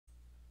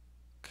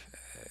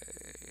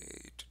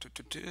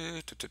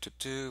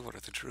What are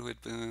the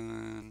druid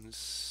boons?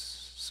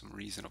 Some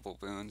reasonable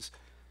boons.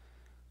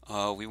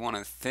 We want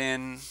to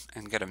thin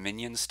and get a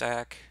minion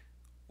stack.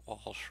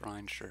 Wall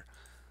shrine, sure.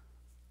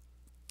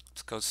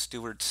 Let's go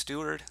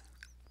steward.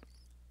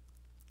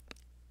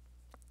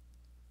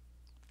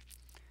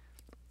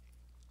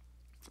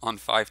 On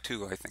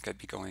 5-2, I think I'd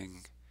be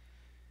going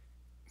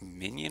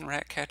minion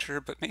rat catcher,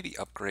 but maybe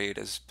upgrade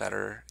is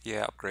better.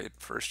 Yeah, upgrade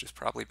first is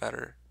probably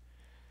better.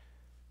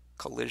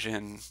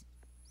 Collision,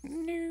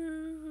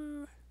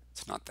 no,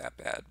 it's not that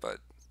bad, but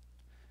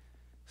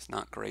it's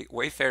not great.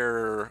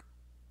 Wayfarer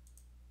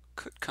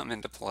could come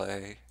into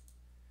play,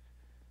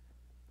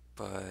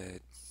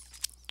 but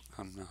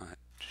I'm not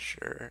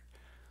sure.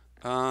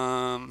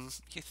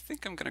 You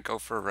think I'm gonna go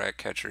for a rat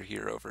catcher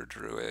here over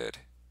druid?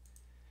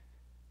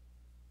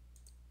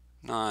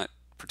 Not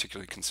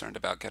particularly concerned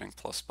about getting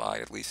plus buy,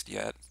 at least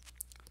yet.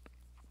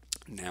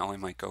 Now I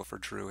might go for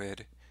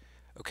druid.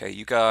 Okay,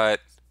 you got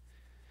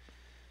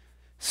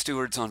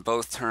stewards on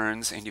both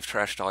turns, and you've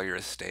trashed all your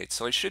estates,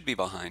 so I should be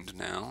behind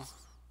now.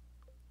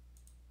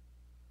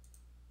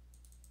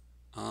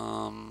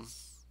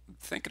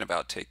 Thinking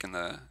about taking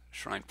the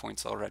shrine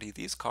points already.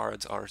 These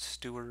cards are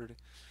steward.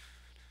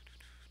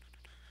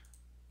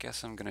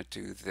 Guess I'm gonna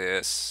do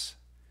this.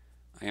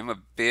 I am a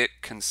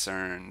bit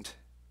concerned.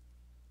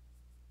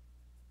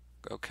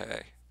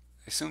 Okay.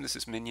 I assume this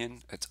is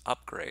minion. It's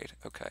upgrade.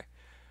 Okay.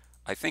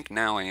 I think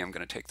now I am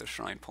gonna take the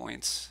shrine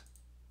points.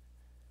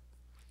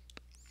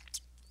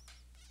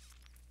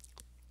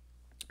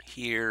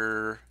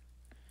 Here.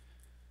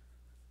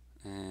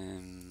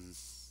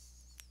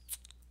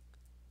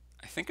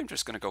 I think I'm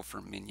just gonna go for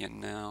minion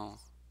now.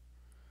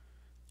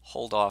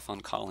 Hold off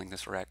on calling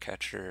this rat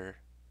catcher.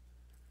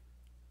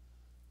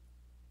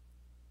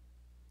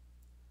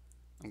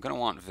 I'm gonna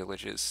want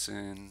villages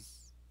soon.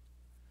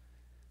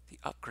 The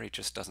upgrade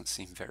just doesn't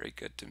seem very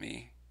good to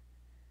me.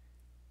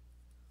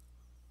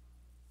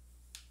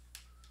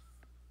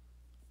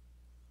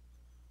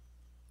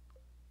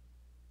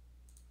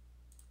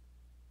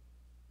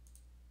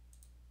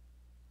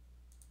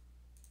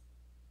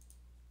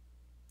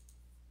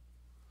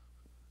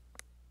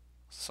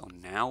 So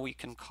now we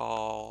can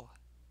call.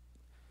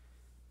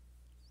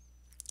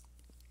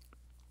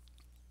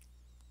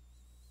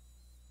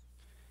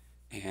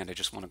 And I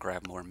just want to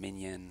grab more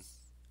minion.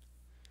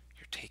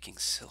 You're taking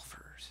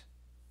silvers.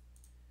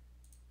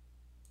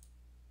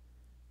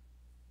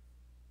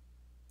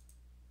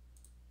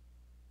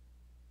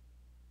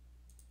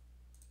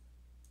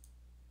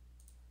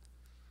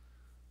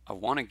 I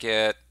want to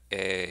get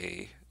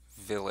a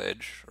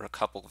village or a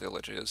couple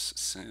villages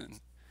soon.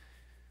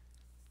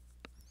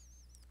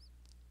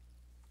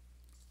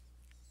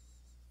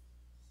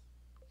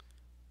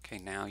 Okay,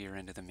 now you're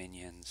into the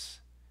minions.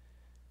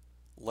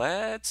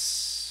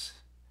 Let's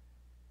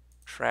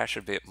trash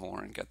a bit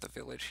more and get the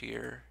village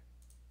here.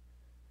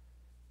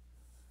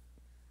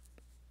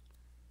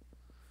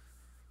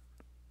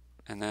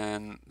 And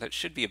then that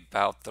should be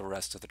about the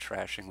rest of the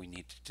trashing we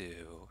need to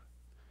do.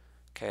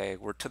 Okay,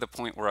 we're to the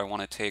point where I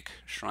want to take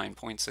shrine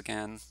points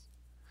again.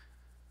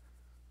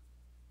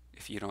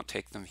 If you don't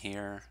take them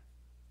here,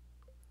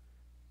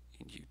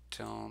 and you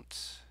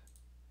don't.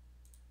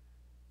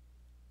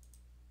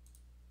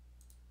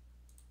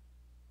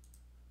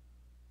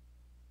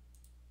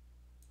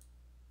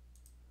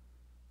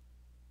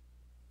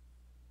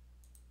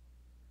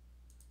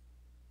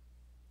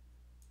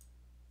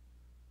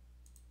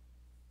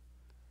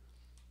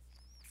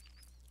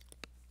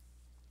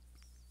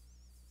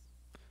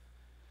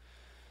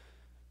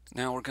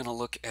 Now we're going to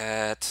look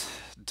at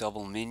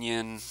double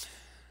minion.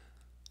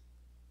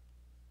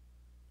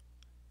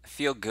 I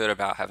feel good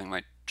about having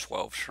my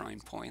 12 shrine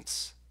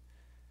points.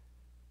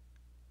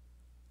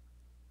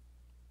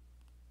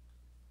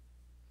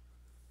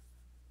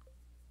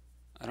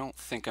 I don't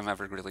think I'm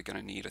ever really going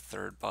to need a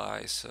third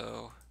buy,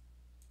 so...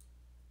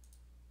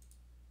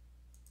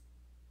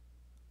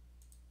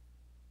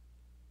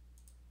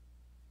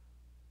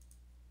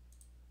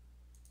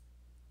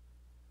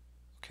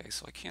 Okay,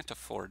 so I can't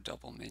afford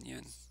double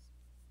minion.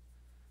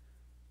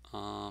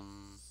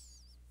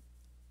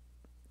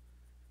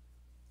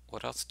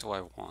 What else do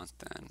I want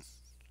then?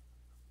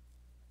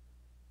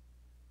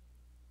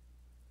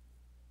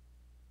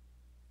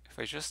 If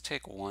I just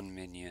take one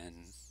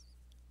minion,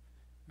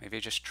 maybe I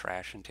just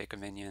trash and take a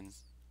minion.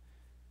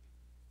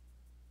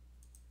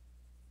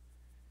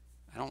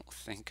 I don't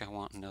think I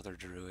want another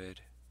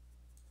druid.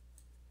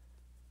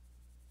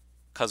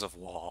 Because of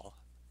wall.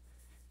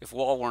 If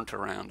wall weren't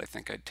around, I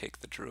think I'd take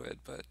the druid,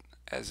 but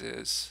as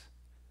is,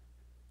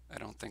 I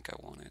don't think I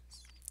want it.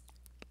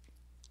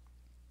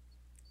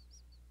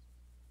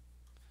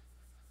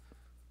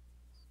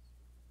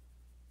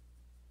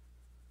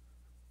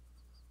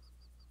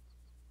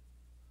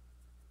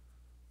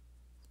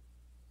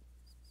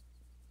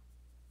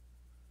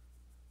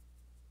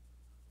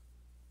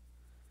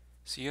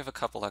 So you have a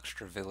couple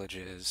extra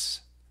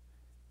villages.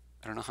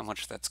 I don't know how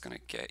much that's going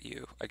to get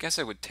you. I guess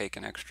I would take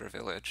an extra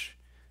village.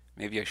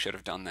 Maybe I should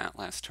have done that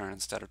last turn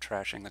instead of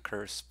trashing the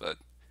curse, but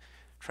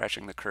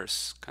trashing the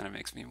curse kind of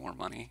makes me more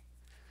money.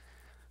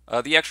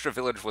 The extra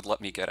village would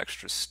let me get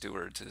extra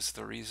stewards is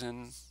the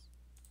reason.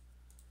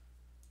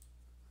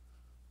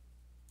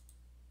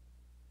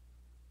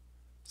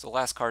 So the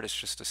last card is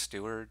just a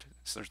steward,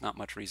 so there's not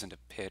much reason to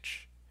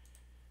pitch.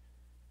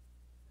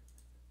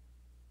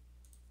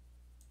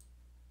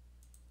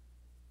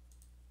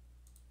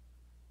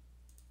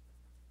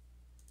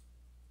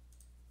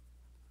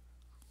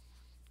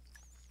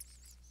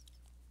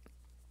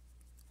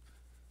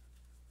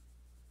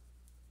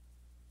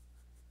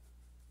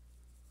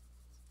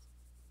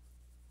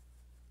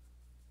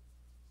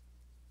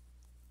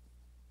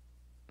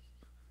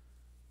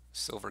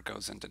 Silver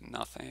goes into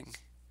nothing.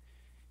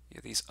 Yeah,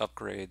 these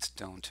upgrades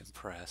don't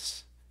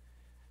impress.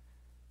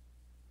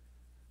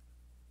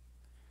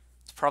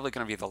 It's probably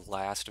going to be the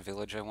last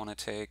village I want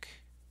to take.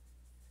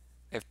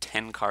 I have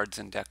 10 cards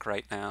in deck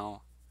right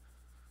now.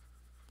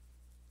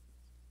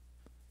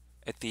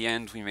 At the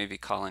end, we may be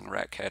calling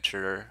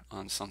Ratcatcher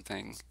on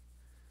something.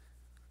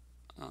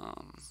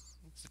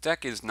 The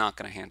deck is not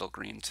going to handle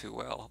green too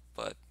well,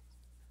 but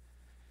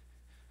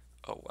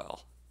oh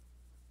well.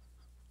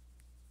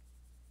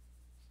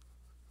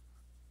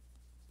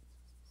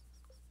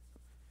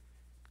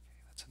 Okay,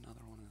 that's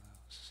another one of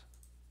those.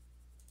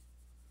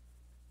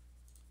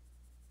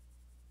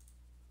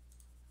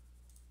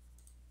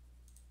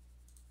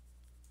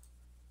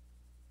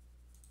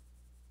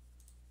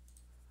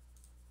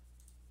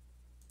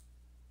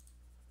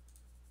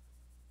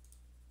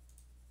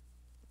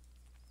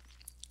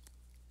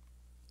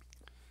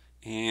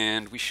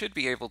 And we should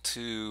be able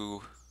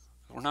to,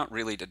 we're not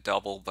really to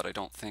double, but I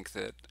don't think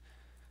that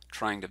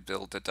trying to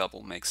build to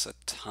double makes a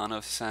ton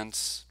of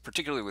sense,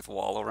 particularly with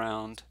wall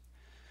around.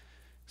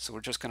 So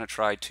we're just going to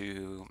try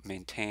to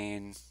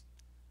maintain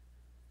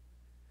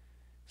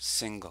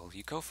single.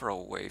 You go for a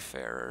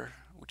Wayfarer,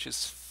 which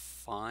is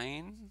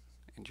fine,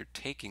 and you're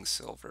taking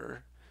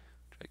silver.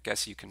 I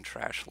guess you can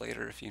trash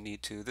later if you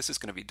need to. This is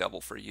going to be double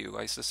for you,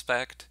 I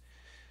suspect.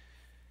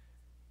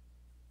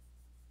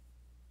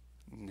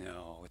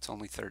 No, it's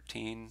only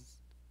 13.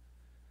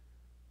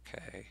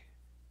 Okay.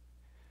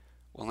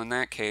 Well, in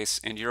that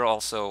case, and you're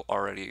also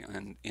already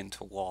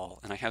into wall,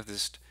 and I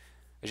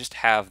just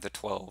have the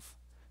 12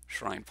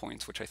 shrine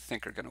points, which I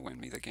think are going to win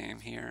me the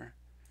game here.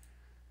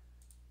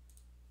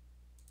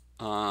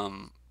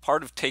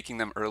 Part of taking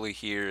them early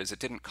here is it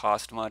didn't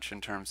cost much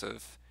in terms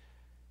of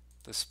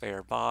the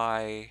spare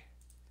buy,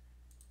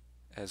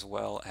 as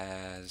well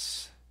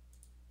as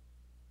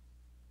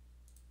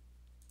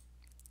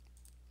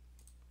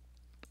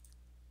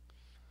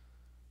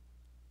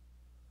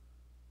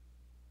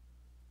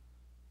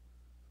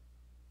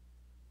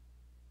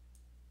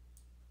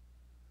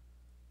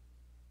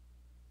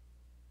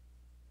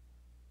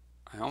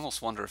I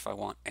almost wonder if I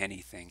want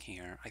anything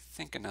here. I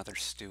think another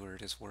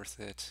steward is worth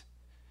it.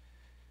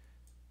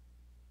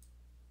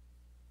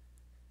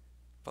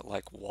 But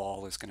like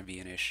wall is going to be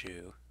an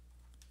issue.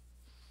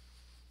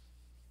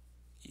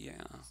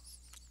 Yeah.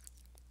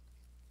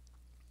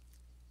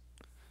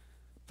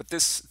 But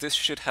this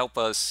should help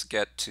us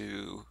get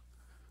to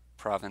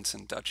province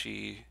and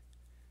duchy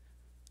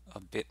a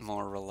bit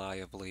more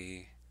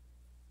reliably.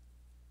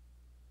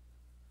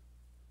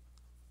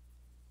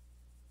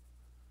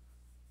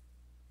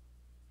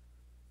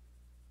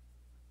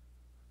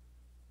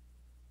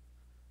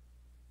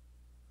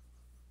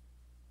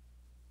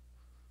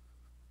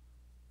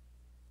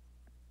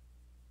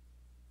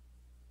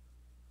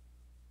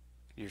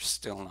 You're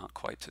still not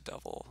quite to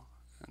double,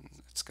 and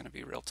it's going to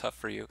be real tough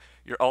for you.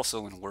 You're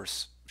also in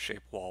worse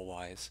shape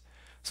wall-wise.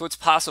 So it's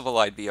possible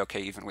I'd be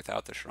okay even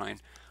without the shrine.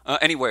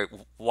 Anyway,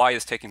 why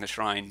is taking the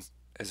shrine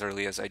as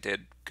early as I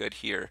did good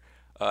here?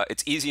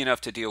 It's easy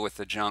enough to deal with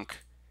the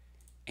junk,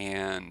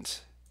 and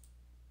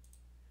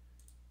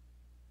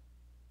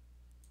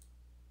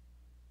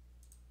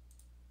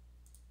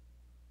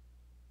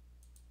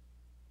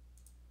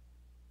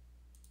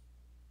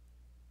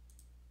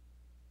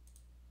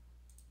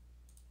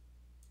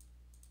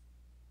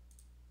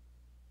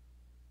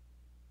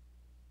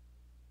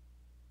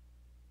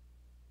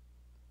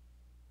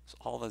so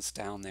all that's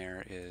down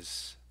there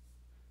is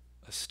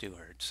a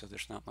steward, so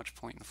there's not much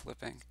point in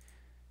flipping.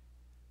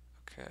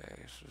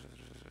 Okay,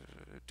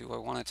 do I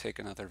want to take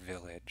another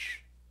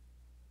village?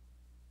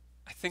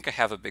 I think I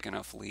have a big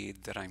enough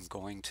lead that I'm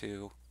going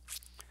to.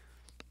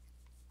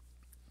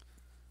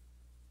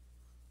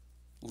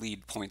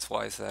 Lead points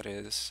wise, that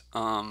is.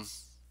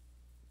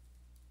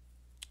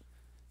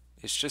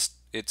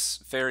 It's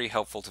very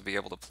helpful to be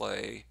able to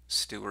play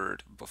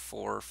steward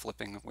before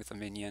flipping with a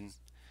minion.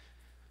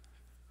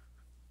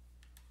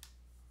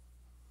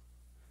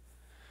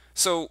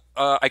 So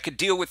I could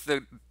deal with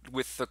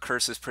the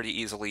curses pretty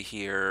easily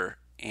here,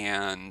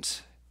 and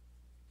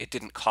it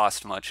didn't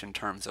cost much in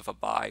terms of a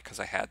buy because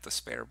I had the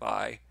spare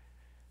buy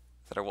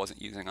that I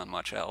wasn't using on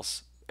much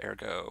else.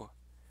 Ergo,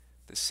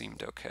 this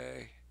seemed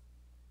okay.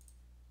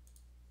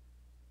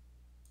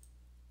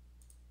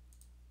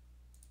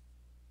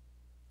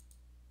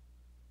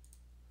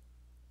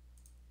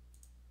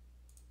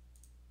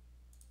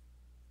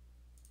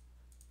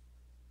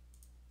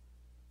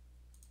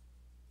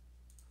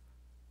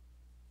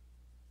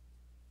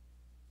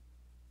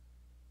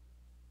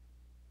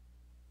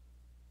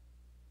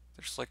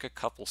 There's like a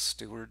couple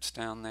stewards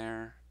down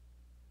there.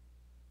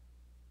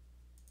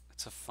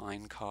 It's a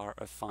fine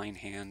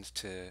hand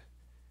to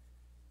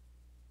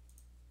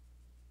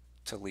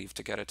leave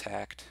to get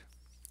attacked.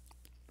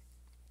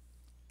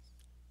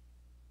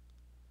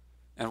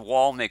 And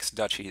wall makes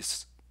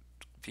duchies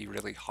be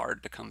really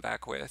hard to come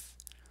back with.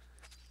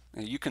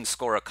 And you can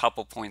score a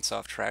couple points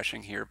off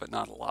trashing here, but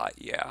not a lot,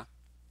 yeah.